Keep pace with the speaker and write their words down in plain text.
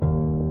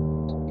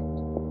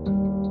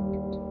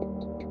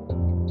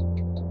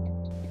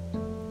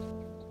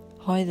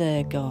Hi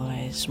there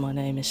guys, my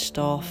name is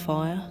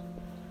Starfire.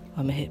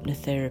 I'm a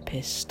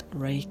hypnotherapist,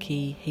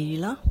 Reiki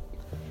healer,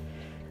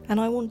 and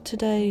I want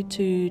today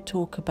to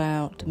talk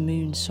about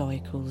moon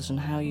cycles and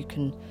how you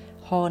can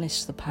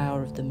harness the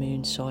power of the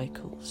moon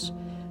cycles.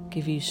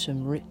 Give you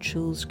some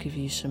rituals, give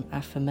you some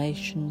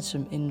affirmations,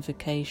 some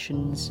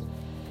invocations,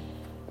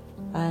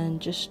 and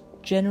just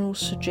general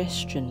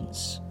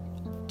suggestions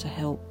to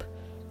help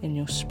in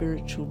your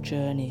spiritual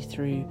journey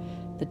through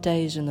the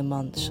days and the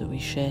months that we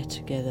share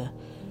together,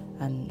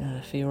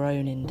 and for your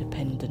own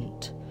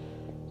independent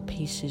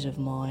pieces of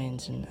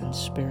minds and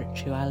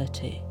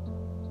spirituality.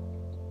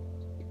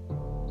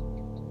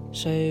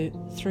 So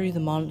through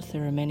the month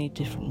there are many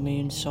different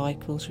moon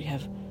cycles. We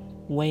have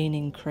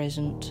waning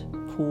crescent,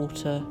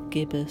 quarter,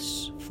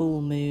 gibbous,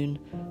 full moon,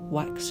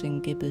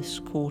 waxing, gibbous,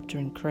 quarter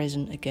and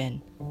crescent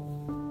again.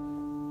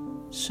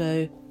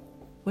 So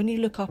when you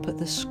look up at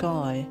the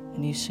sky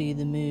and you see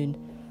the moon,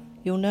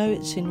 you'll know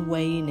it's in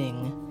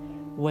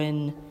waning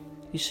when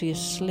you see a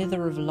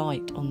slither of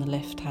light on the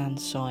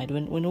left-hand side.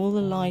 When all the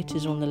light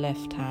is on the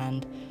left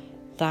hand,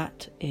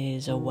 that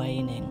is a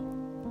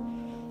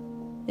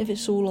waning. If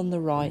it's all on the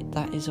right,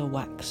 that is a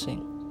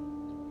waxing.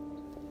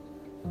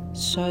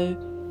 So,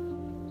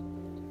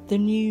 the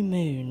new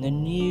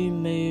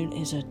moon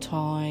is a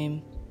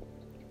time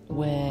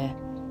where,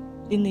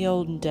 in the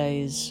olden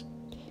days,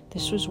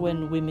 this was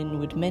when women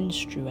would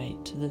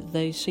menstruate, that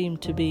they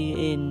seemed to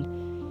be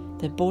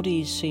their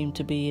bodies seem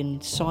to be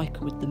in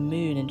cycle with the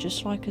moon, and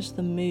just like as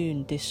the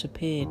moon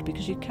disappeared,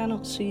 because you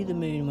cannot see the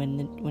moon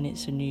when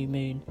it's a new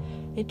moon,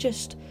 it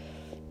just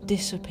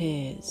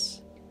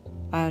disappears.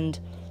 And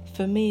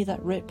for me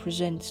that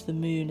represents the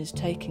moon as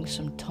taking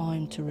some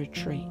time to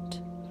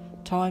retreat,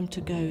 time to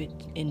go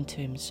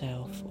into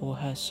himself or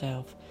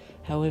herself,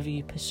 however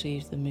you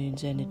perceive the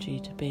moon's energy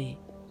to be.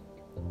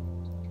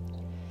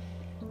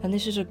 And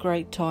this is a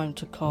great time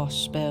to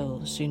cast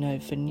spells,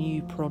 for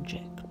new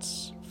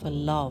projects, for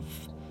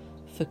love,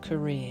 for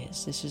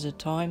careers. This is a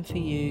time for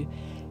you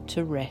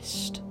to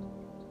rest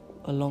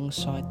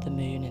alongside the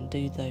moon and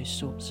do those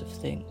sorts of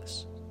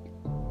things.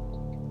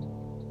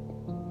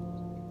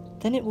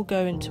 Then it will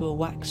go into a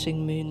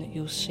waxing moon that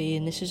you'll see,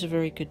 and this is a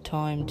very good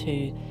time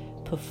to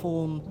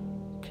perform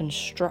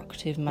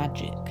constructive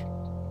magic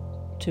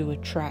to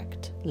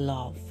attract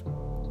love,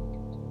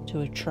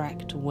 to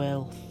attract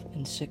wealth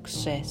and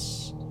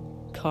success,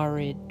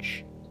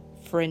 courage,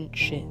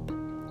 friendship,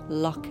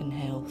 luck and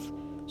health.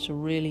 It's a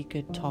really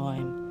good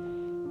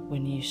time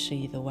when you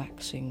see the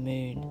waxing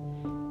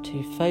moon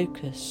to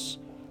focus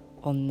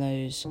on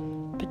those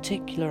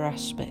particular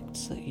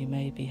aspects that you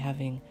may be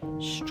having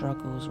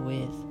struggles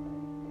with.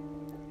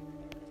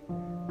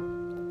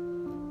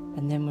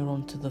 And then we're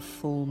on to the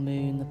full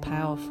moon, the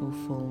powerful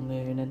full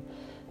moon, and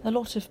a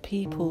lot of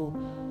people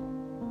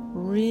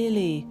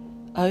really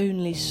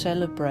only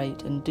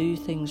celebrate and do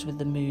things with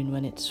the moon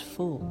when it's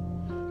full,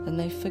 and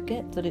they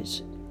forget that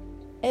it's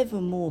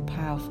ever more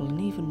powerful and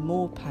even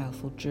more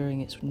powerful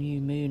during its new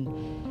moon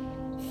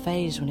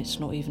phase, when it's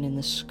not even in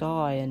the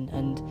sky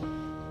and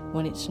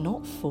when it's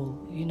not full.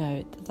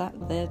 That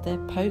they're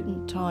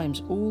potent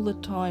times. All the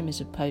time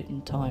is a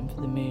potent time for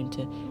the moon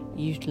to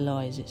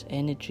utilise its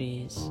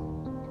energies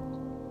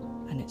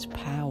and its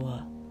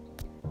power.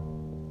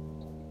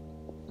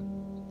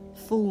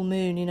 Full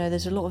moon,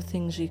 there's a lot of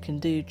things you can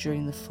do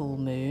during the full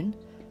moon.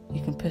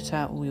 You can put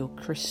out all your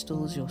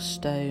crystals, your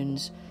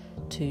stones,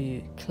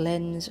 to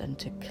cleanse and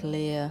to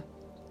clear.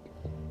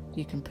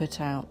 You can put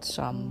out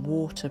some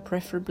water,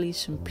 preferably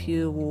some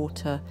pure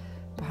water,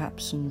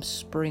 perhaps some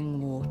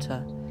spring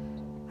water,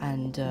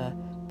 and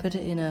put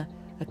it in a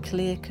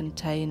clear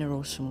container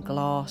or some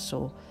glass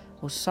or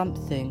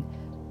something,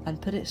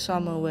 and put it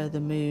somewhere where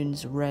the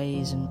moon's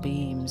rays and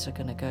beams are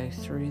going to go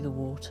through the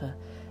water,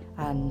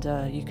 and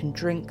you can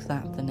drink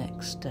that the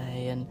next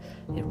day, and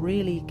it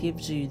really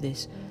gives you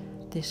this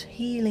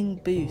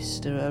healing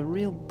boost, a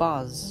real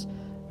buzz.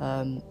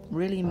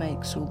 Really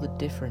makes all the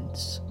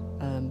difference.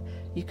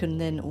 You can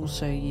then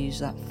also use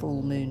that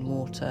full moon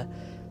water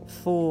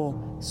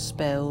for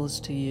spells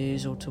to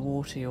use, or to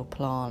water your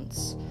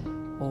plants,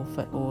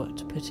 or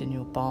to put in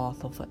your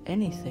bath, or for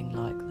anything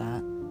like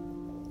that,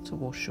 to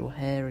wash your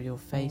hair or your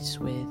face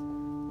with.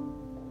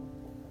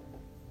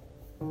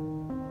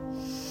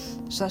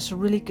 So that's a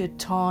really good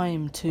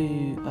time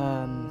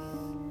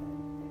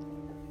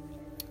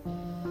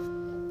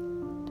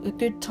a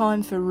good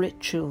time for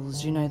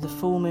rituals. The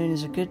full moon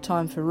is a good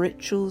time for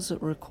rituals that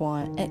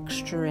require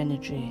extra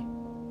energy,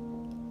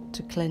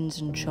 to cleanse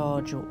and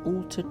charge your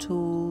altar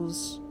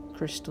tools,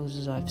 crystals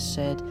as I've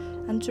said,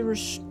 and to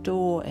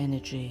restore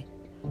energy.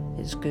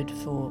 It's good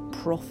for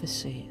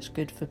prophecy, it's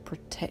good for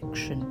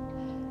protection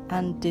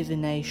and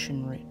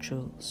divination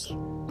rituals.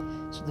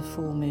 So the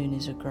full moon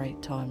is a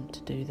great time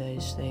to do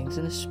those things,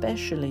 and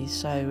especially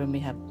so when we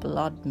have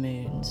blood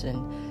moons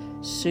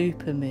and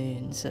super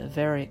moons that are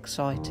very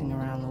exciting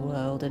around the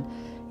world. And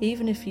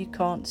even if you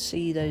can't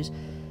see those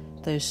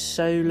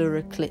solar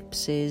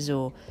eclipses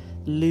or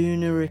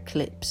lunar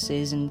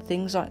eclipses and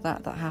things like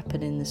that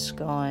happen in the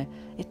sky,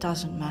 it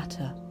doesn't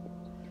matter.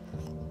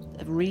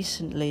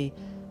 recently,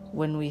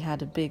 when we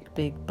had a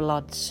big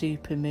blood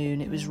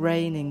supermoon, it was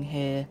raining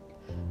here.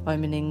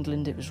 I'm in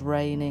England, it was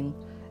raining.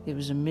 It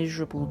was a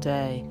miserable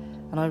day,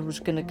 and I was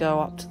going to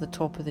go up to the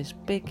top of this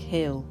big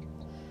hill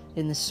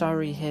in the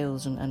Surrey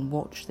Hills and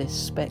watch this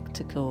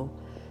spectacle.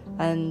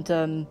 And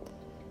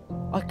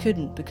I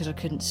couldn't, because I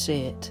couldn't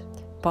see it.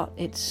 But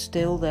it's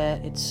still there,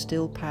 it's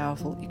still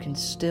powerful. You can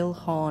still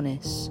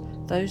harness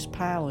those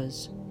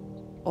powers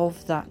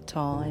of that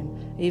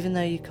time, even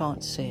though you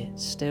can't see it,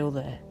 it's still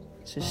there.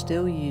 So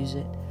still use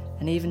it,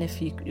 and even if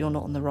you're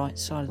not on the right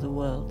side of the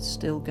world,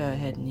 still go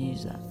ahead and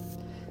use that.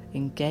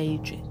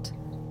 Engage it.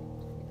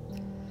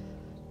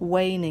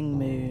 Waning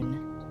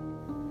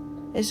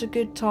moon is a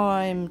good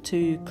time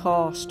to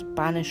cast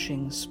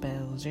banishing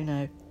spells,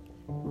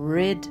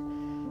 rid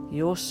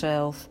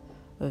yourself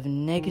of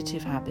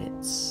negative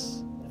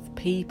habits, of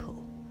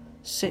people,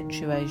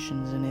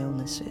 situations and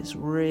illnesses.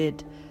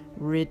 Rid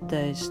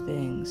those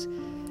things.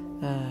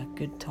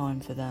 Good time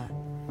for that.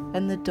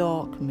 And the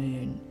dark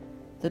moon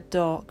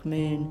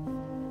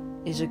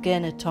is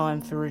again a time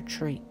for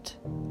retreat,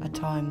 a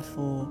time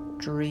for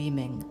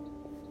dreaming,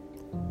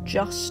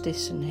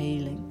 justice and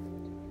healing.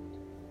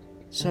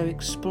 So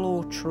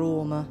explore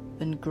trauma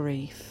and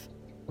grief,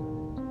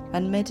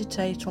 and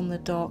meditate on the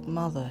Dark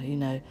Mother,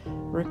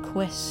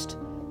 request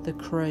the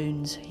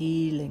crone's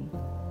healing,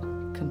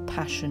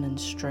 compassion and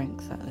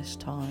strength at this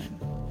time.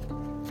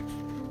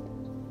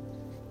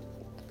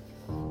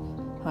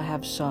 I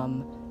have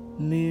some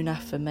moon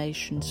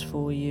affirmations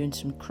for you and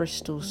some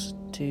crystals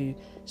to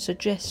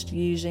suggest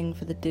using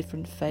for the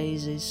different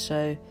phases.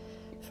 So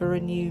for a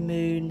new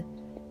moon,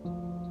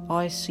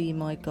 I see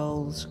my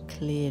goals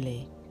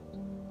clearly.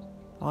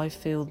 I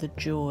feel the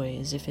joy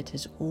as if it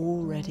has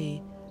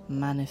already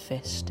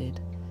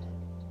manifested.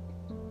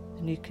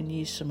 And you can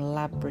use some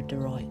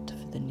labradorite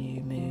for the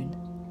new moon.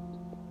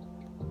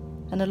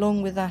 And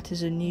along with that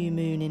is a new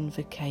moon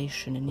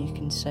invocation, and you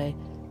can say,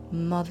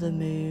 Mother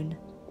Moon,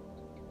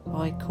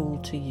 I call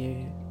to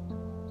you.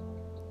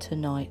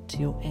 Tonight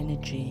your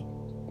energy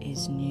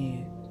is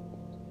new.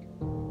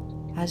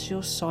 As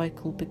your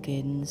cycle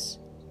begins,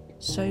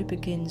 so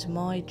begins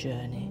my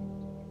journey.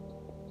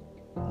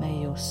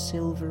 May your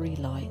silvery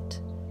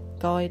light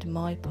guide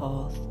my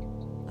path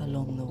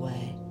along the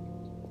way.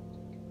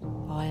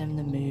 I am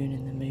the moon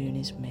and the moon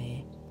is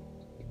me.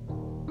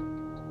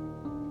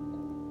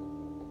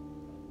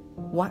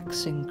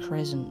 Waxing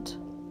crescent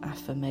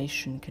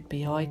affirmation could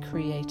be, I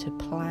create a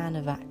plan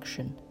of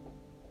action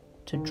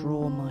to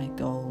draw my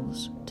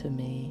goals to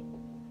me.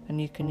 And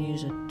you can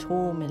use a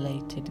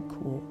tourmalated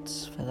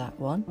quartz for that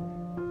one.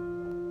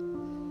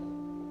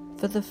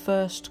 For the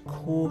first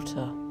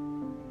quarter,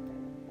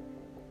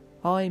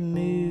 I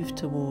move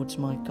towards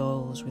my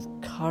goals with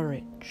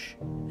courage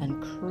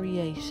and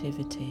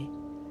creativity,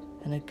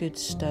 and a good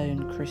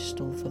stone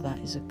crystal for that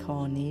is a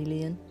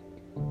carnelian.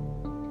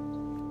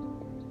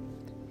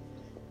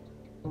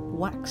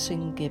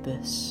 Waxing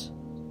gibbous,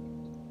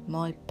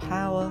 my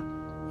power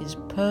is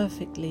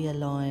perfectly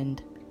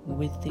aligned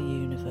with the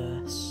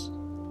universe.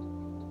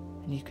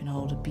 And you can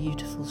hold a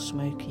beautiful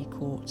smoky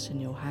quartz in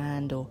your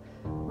hand, or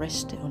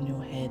rest it on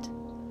your head,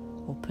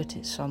 or put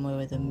it somewhere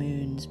where the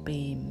moon's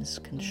beams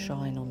can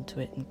shine onto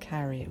it and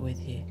carry it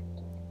with you.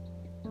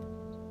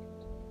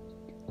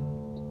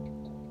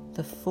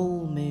 The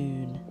full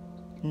moon.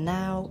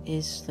 Now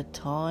is the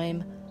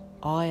time.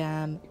 I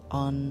am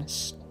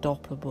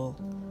unstoppable.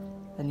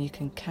 And you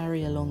can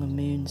carry along a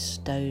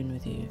moonstone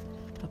with you,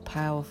 a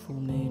powerful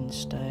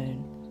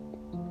moonstone.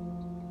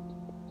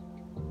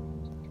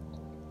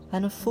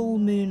 And a full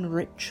moon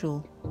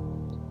ritual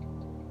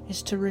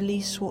is to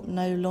release what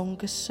no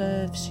longer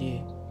serves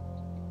you.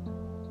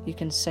 You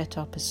can set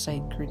up a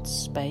sacred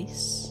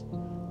space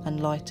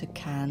and light a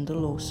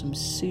candle or some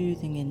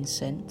soothing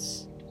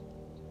incense.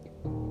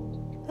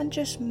 And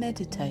just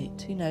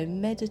meditate,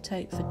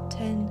 meditate for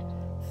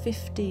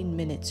 10-15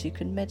 minutes. You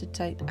can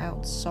meditate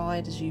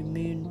outside as you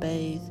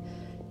moonbathe.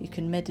 You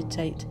can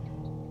meditate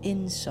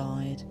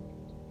inside,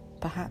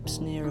 perhaps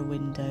near a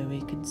window where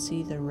you can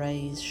see the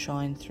rays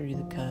shine through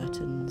the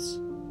curtains.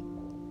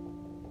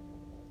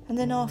 And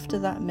then after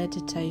that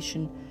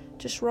meditation,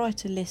 just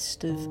write a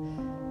list of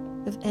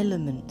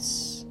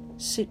elements,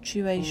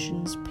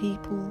 situations,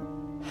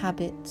 people,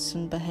 habits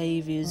and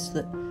behaviours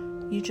that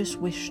you just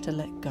wish to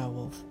let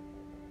go of.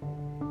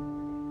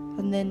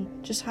 And then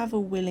just have a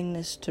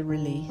willingness to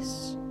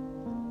release.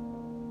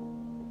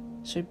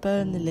 So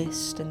burn the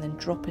list and then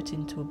drop it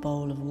into a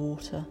bowl of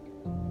water.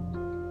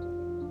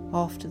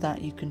 After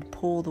that, you can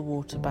pour the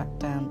water back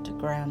down to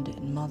ground it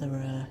in Mother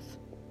Earth.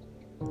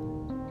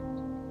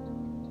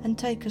 And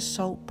take a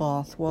salt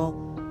bath while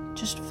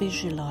just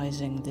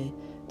visualising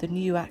the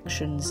new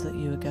actions that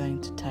you are going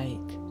to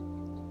take.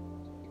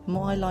 And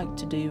what I like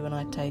to do when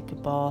I take a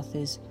bath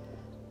is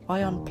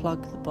I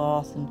unplug the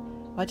bath and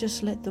I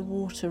just let the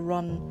water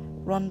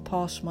run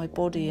past my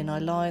body, and I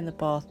lie in the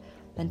bath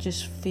and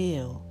just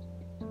feel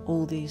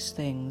all these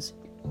things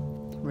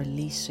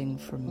releasing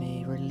from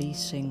me,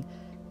 releasing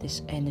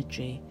this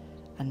energy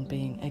and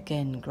being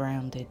again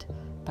grounded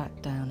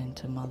back down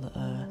into Mother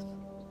Earth.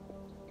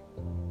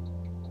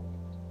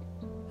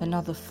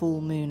 Another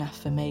full moon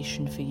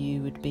affirmation for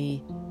you would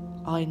be,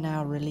 I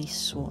now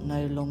release what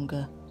no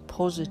longer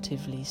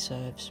positively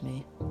serves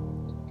me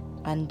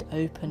and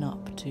open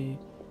up to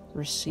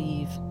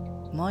receive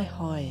my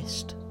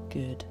highest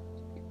good.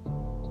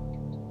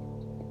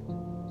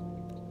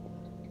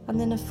 And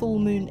then a full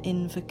moon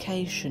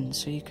invocation,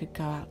 so you could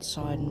go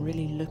outside and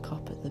really look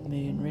up at the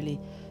moon, really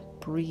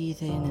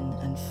breathe in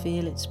and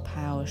feel its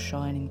power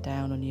shining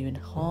down on you and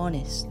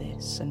harness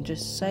this and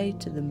just say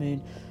to the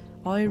moon,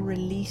 I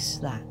release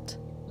that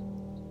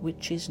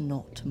which is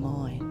not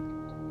mine.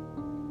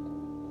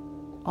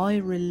 I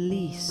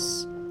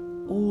release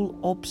all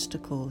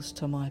obstacles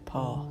to my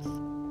path.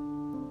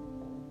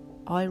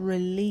 I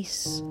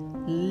release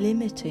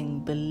limiting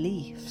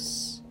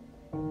beliefs.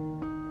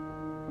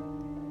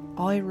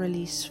 I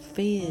release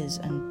fears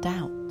and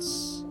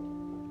doubts.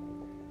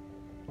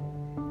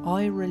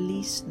 I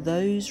release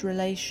those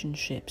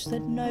relationships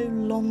that no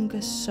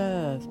longer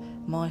serve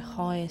my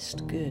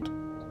highest good.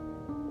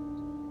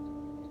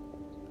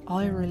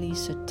 I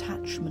release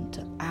attachment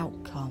to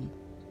outcome.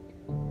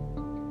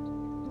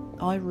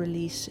 I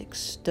release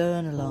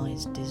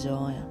externalized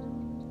desire.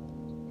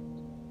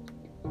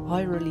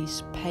 I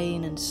release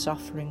pain and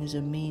suffering as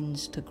a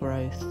means to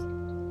growth.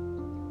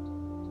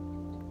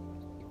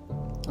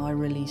 I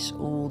release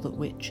all that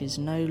which is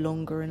no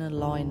longer in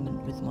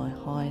alignment with my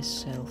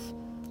highest self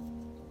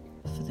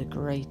for the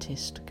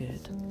greatest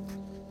good.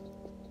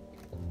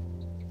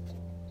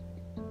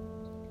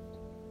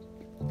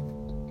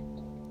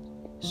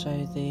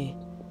 So the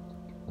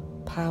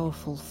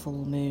powerful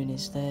full moon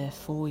is there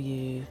for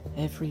you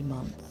every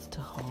month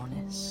to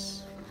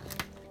harness.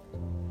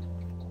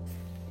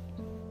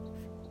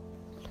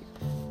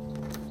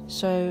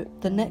 So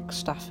the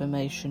next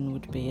affirmation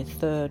would be a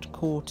third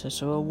quarter,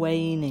 so a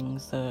waning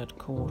third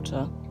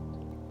quarter.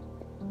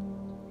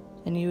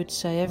 And you would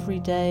say, every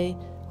day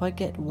I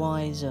get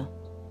wiser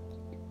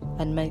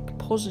and make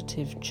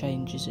positive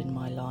changes in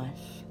my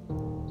life.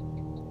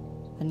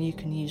 And you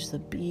can use the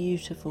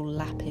beautiful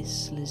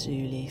lapis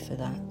lazuli for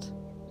that.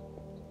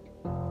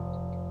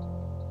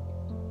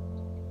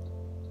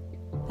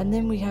 And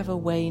then we have a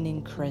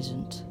waning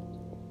crescent.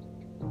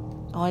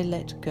 I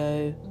let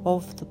go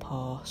of the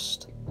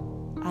past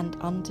and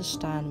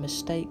understand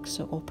mistakes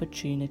are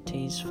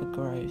opportunities for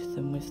growth,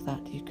 and with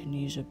that you can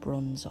use a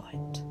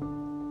bronzite.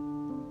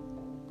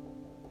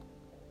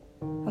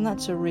 And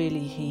that's a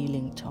really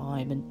healing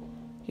time, and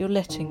you're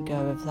letting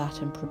go of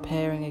that and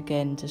preparing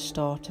again to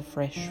start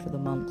afresh for the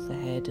month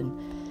ahead.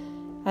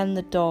 And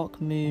the dark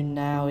moon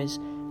now is,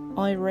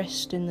 I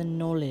rest in the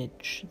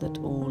knowledge that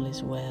all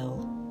is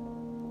well.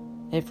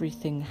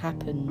 Everything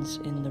happens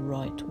in the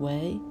right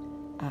way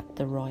at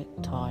the right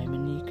time,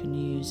 and you can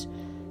use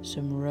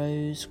some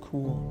rose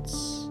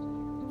quartz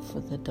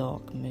for the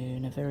dark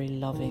moon, a very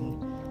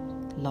loving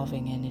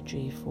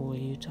energy for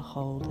you to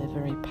hold. They're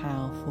very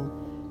powerful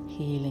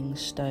healing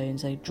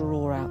stones. They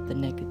draw out the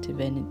negative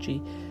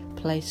energy.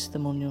 Place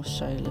them on your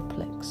solar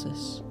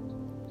plexus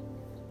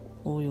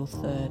or your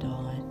third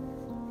eye,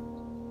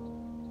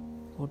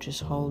 or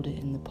just hold it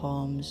in the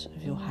palms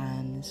of your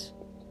hands.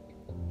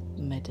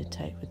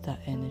 Meditate with that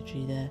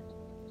energy there.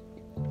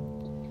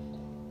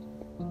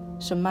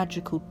 Some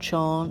magical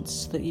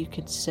chants that you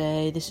could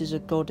say. This is a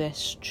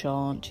goddess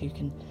chant. You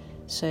can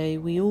say,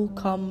 we all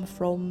come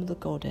from the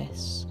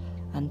goddess,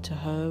 and to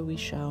her we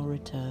shall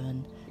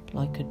return,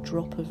 like a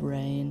drop of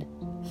rain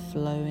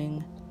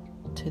flowing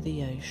to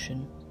the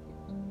ocean.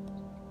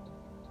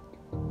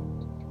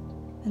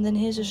 And then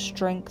here's a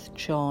strength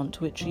chant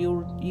which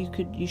you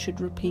should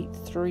repeat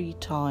 3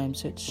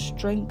 times. So it's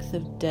strength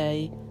of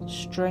day,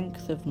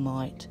 strength of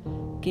might,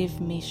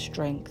 give me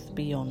strength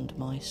beyond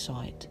my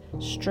sight.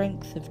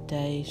 Strength of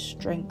day,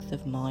 strength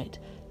of might,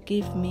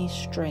 give me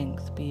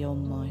strength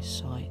beyond my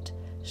sight.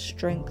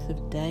 Strength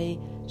of day,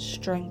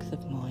 strength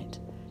of might,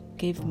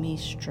 give me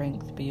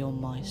strength beyond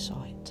my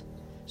sight.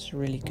 It's a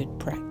really good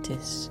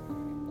practice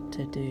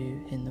to do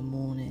in the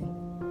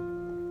morning.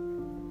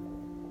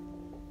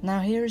 Now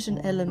here is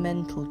an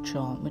elemental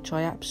chant which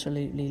I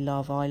absolutely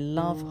love. I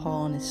love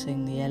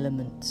harnessing the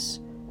elements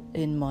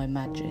in my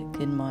magic,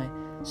 in my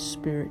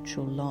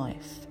spiritual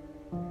life.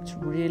 It's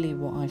really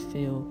what I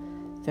feel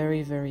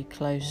very, very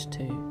close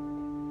to.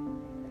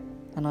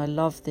 And I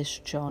love this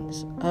chant.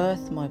 It's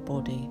earth my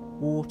body,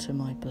 water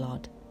my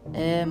blood,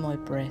 air my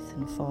breath,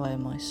 and fire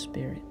my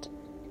spirit.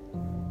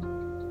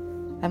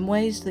 And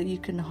ways that you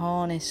can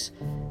harness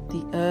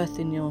the earth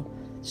in your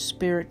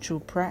spiritual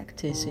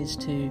practice is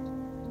to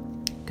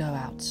go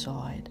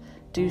outside,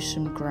 do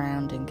some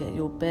grounding, get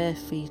your bare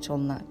feet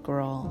on that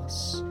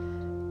grass,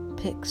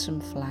 pick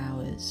some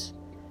flowers,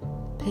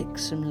 pick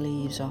some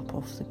leaves up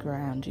off the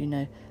ground,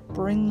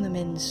 bring them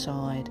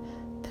inside,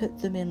 put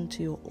them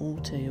into your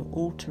altar. Your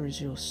altar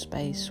is your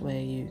space where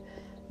you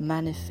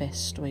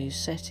manifest, where you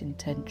set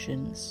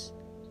intentions,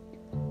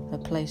 a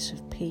place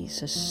of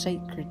peace, a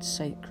sacred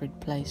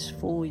place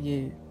for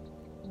you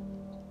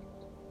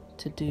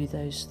to do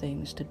those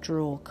things, to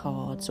draw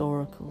cards,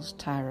 oracles,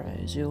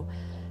 tarots.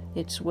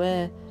 It's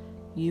where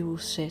you will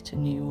sit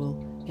and you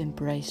will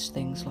embrace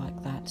things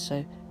like that.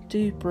 So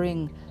do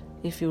bring,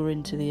 if you're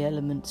into the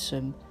elements,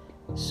 some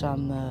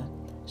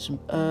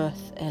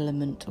earth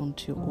element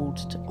onto your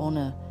altar to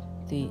honour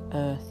the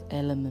earth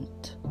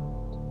element.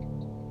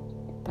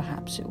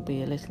 Perhaps it will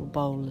be a little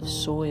bowl of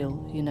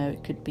soil,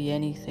 it could be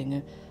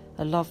anything.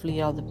 A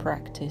lovely other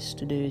practice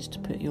to do is to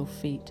put your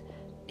feet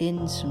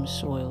in some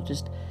soil.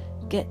 Just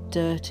get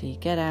dirty,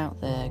 get out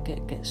there,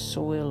 get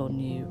soil on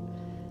you,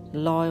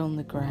 lie on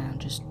the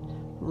ground, just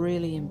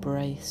really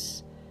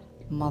embrace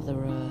Mother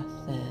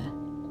Earth there.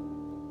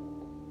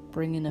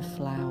 Bring in a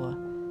flower,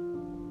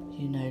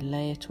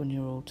 lay it on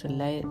your altar,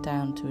 lay it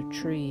down to a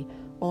tree,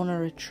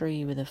 honour a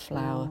tree with a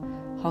flower,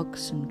 hug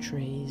some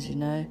trees,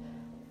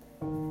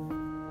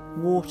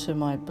 Water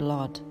my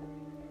blood.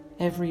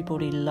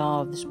 Everybody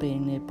loves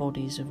being near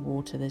bodies of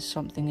water. There's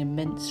something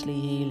immensely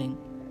healing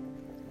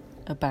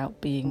about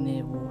being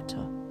near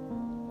water.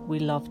 We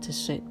love to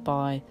sit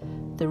by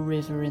the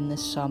river in the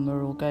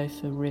summer or go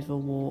for river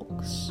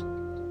walks.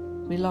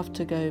 We love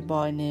to go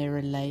by near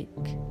a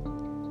lake.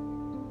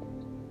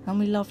 And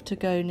we love to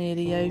go near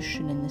the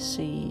ocean and the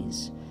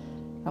seas.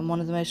 And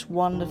one of the most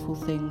wonderful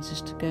things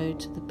is to go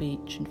to the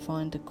beach and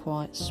find a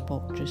quiet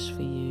spot just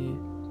for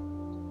you.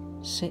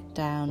 Sit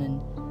down and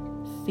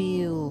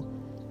feel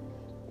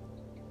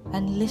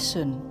and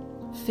listen.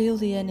 Feel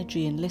the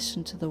energy and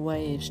listen to the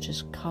waves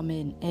just come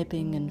in,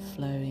 ebbing and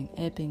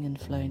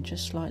flowing,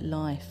 just like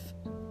life.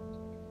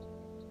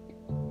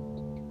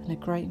 And a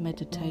great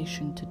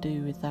meditation to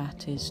do with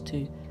that is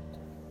to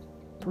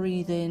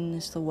breathe in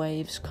as the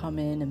waves come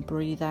in and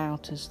breathe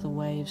out as the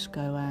waves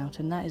go out.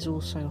 And that is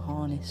also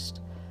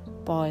harnessed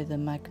by the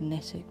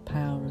magnetic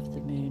power of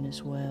the moon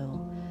as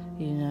well,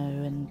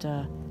 and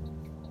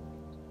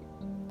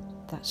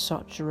that's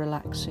such a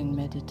relaxing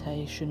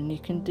meditation. And you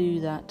can do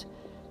that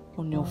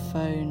on your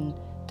phone,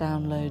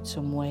 download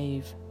some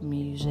wave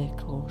music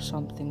or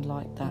something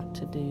like that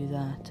to do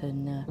that,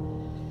 and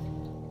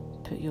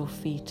put your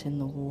feet in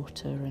the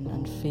water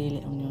and feel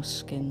it on your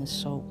skin, the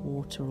salt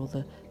water or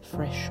the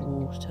fresh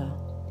water.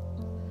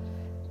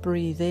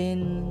 Breathe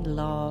in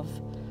love,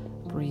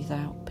 breathe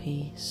out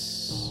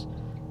peace,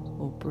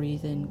 or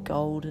breathe in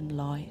golden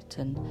light,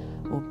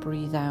 or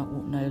breathe out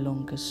what no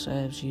longer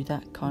serves you.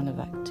 That kind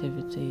of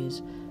activity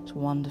is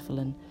wonderful.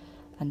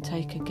 And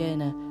take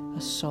again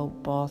a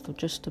salt bath or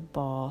just a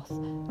bath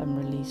and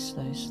release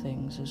those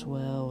things as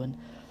well.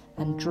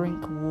 And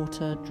drink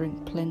water,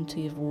 drink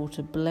plenty of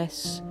water.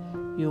 Bless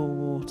your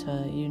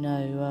water.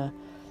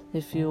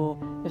 If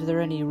there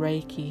are any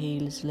Reiki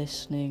healers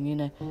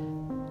listening,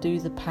 do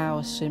the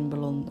power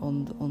symbol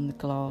on the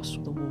glass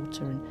of the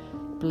water and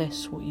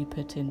bless what you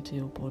put into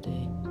your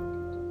body.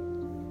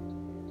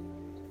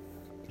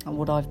 And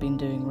what I've been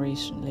doing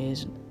recently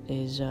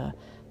is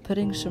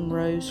putting some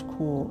rose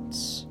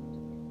quartz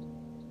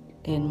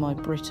in my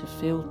Brita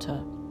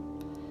filter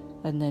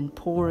and then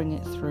pouring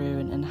it through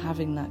and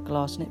having that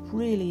glass, and it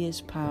really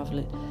is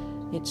powerful.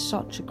 It's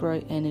such a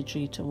great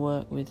energy to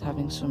work with.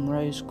 Having some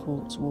rose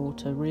quartz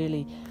water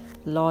really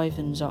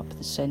livens up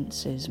the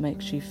senses,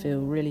 makes you feel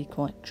really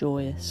quite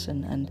joyous,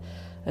 and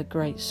a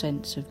great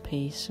sense of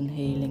peace and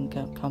healing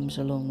comes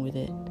along with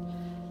it.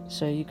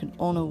 So you can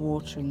honour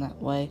water in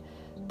that way.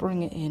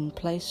 Bring it in,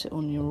 place it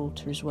on your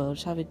altar as well.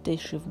 Just have a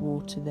dish of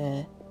water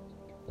there,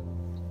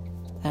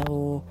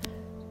 or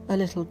a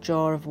little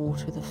jar of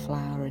water with a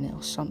flower in it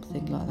or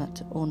something like that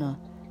to honour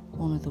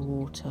the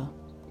water.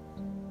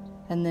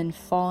 And then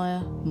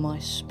fire my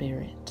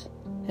spirit.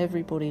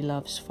 Everybody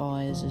loves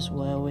fires as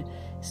well.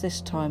 It's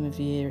this time of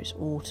year, it's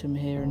autumn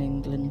here in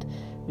England.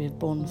 We have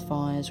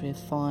bonfires, we have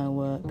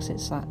fireworks.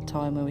 It's that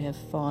time where we have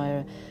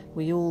fire.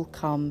 We all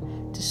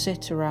come to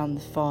sit around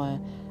the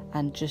fire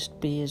and just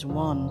be as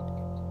one.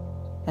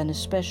 And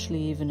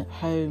especially even at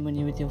home when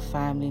you're with your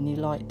family and you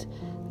light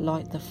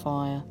the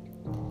fire,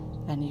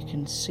 and you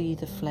can see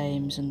the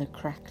flames and the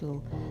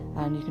crackle,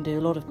 and you can do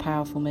a lot of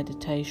powerful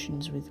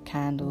meditations with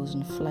candles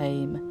and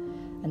flame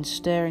and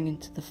staring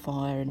into the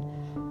fire.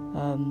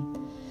 And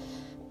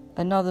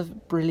another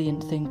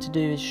brilliant thing to do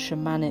is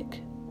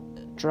shamanic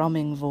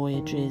drumming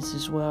voyages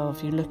as well.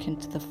 If you look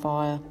into the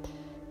fire,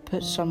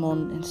 put some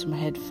on in some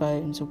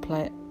headphones or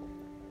play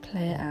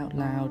it out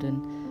loud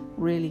and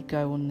really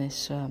go on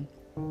this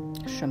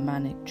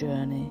shamanic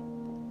journey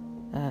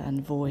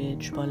and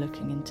voyage by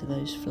looking into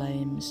those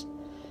flames.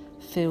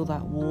 Feel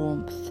that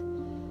warmth,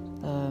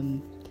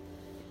 and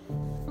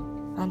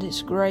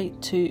it's great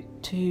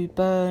to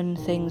burn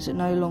things that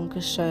no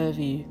longer serve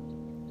you.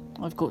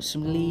 I've got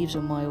some leaves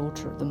on my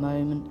altar at the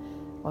moment.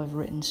 I've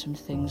written some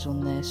things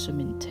on there,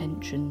 some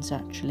intentions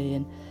actually,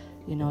 and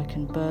I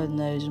can burn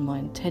those and my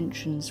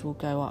intentions will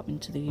go up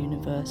into the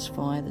universe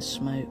via the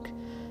smoke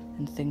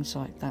and things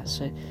like that.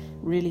 So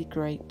really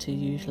great to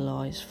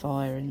utilise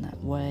fire in that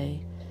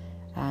way,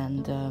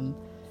 and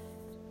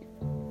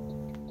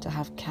to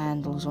have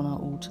candles on our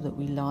altar that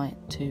we light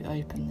to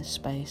open the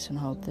space and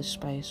hold the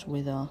space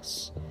with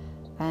us,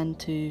 and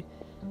to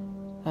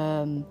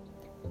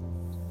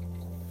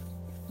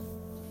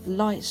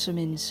light some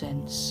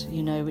incense,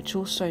 which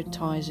also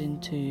ties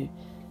into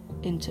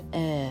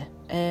air.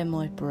 Air,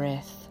 my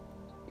breath.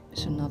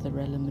 It's another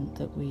element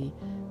that we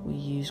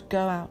use.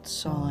 Go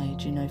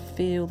outside,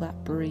 feel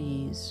that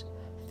breeze,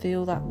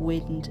 feel that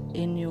wind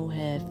in your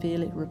hair,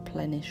 feel it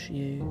replenish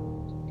you.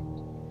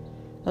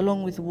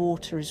 Along with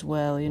water as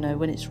well,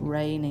 when it's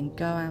raining,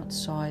 go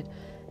outside,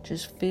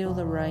 just feel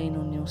the rain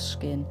on your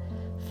skin,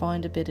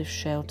 find a bit of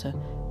shelter,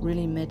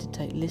 really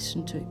meditate,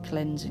 listen to it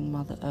cleansing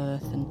Mother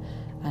Earth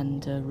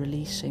and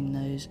releasing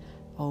those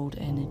old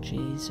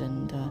energies.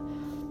 And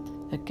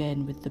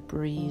again, with the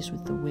breeze,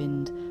 with the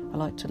wind, I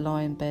like to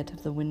lie in bed,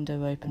 have the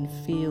window open,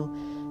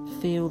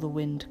 feel the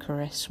wind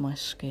caress my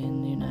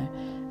skin,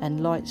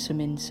 and light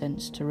some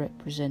incense to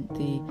represent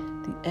the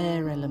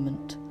air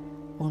element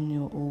on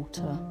your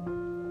altar.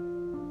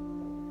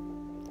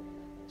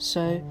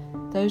 So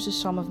those are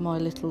some of my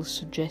little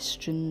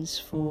suggestions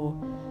for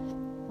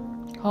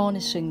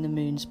harnessing the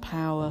moon's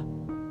power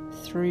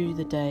through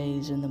the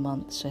days and the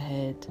months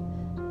ahead.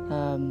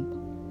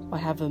 I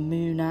have a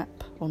moon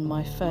app on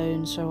my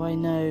phone, so I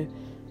know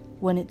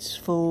when it's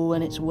full,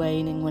 when it's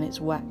waning, when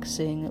it's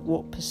waxing, at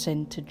what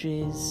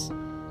percentages.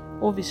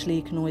 Obviously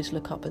you can always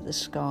look up at the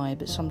sky,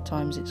 but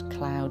sometimes it's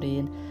cloudy,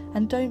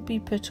 and don't be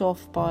put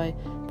off by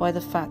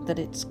the fact that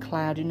it's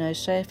cloudy.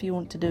 Say if you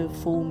want to do a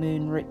full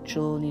moon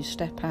ritual and you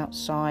step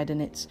outside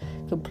and it's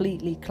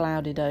completely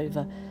clouded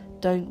over,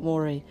 don't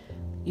worry.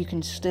 You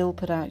can still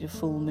put out your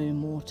full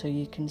moon water,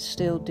 you can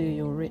still do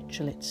your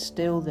ritual, it's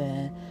still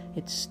there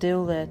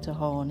to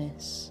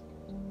harness,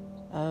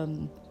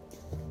 and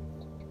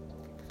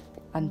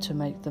to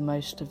make the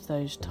most of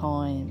those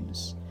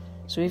times.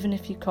 So even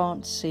if you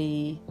can't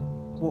see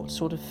what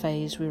sort of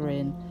phase we're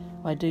in,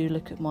 I do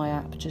look at my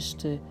app just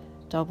to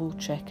double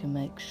check and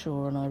make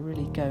sure, and I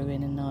really go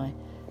in and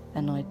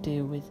I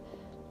deal with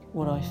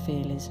what I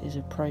feel is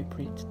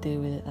appropriate to deal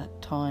with at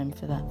that time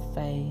for that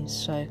phase.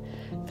 So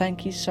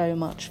thank you so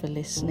much for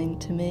listening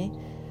to me.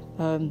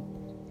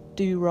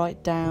 Do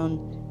write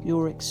down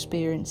your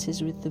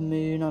experiences with the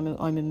moon.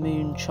 I'm a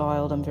moon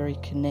child. I'm very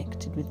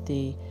connected with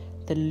the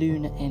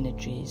lunar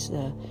energies,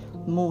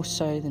 more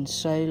so than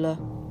solar.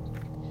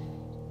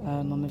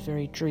 I'm a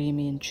very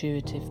dreamy,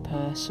 intuitive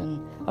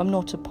person. I'm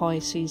not a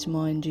Pisces,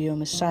 mind you.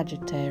 I'm a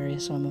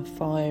Sagittarius. I'm a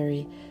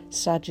fiery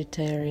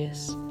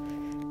Sagittarius.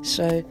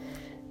 So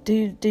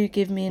do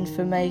give me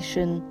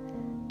information.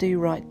 Do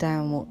write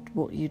down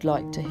what you'd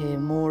like to hear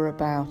more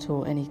about,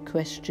 or any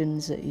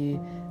questions that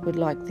you would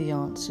like the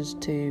answers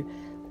to,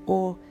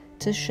 or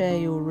to share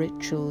your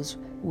rituals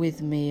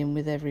with me and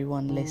with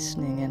everyone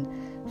listening,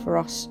 and for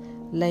us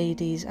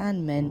ladies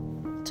and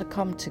men to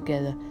come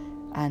together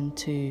and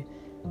to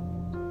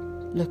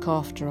look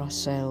after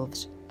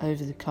ourselves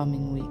over the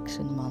coming weeks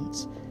and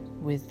months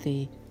with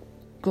the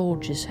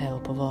gorgeous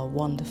help of our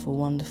wonderful,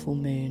 wonderful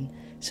moon.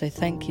 So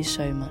thank you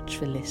so much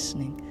for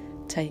listening.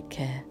 Take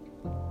care.